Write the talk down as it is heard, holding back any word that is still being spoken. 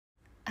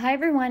Hi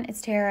everyone,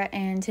 it's Tara,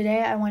 and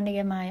today I wanted to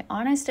give my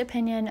honest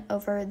opinion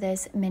over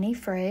this mini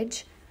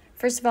fridge.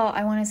 First of all,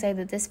 I want to say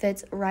that this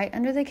fits right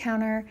under the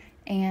counter,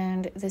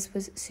 and this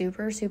was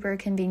super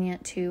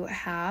convenient to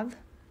have.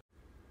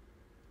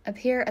 Up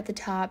here at the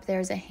top,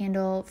 there's a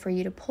handle for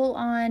you to pull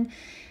on,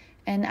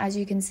 and as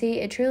you can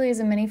see, it truly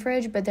is a mini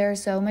fridge, but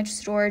there's so much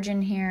storage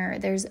in here.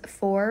 There's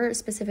 4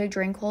 specific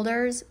drink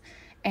holders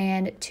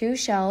and 2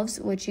 shelves,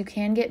 which you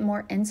can get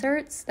more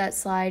inserts that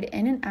slide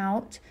in and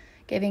out,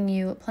 giving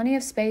you plenty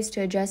of space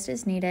to adjust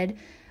as needed.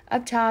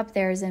 Up top,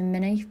 there's a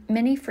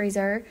mini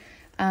freezer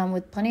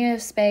with plenty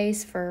of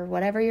space for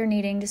whatever you're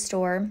needing to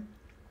store.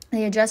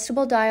 The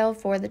adjustable dial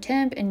for the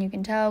temp, and you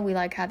can tell we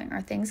like having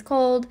our things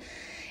cold.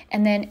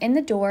 And then in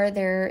the door,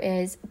 there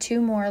is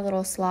 2 more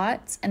little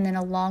slots and then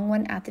a long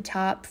one at the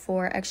top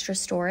for extra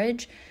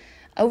storage.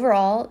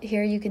 Overall,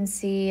 here you can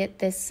see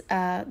this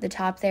the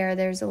top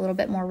there's a little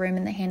bit more room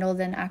in the handle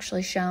than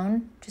actually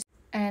shown.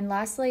 And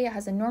lastly, it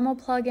has a normal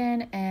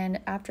plug-in,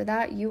 and after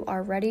that, you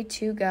are ready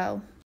to go.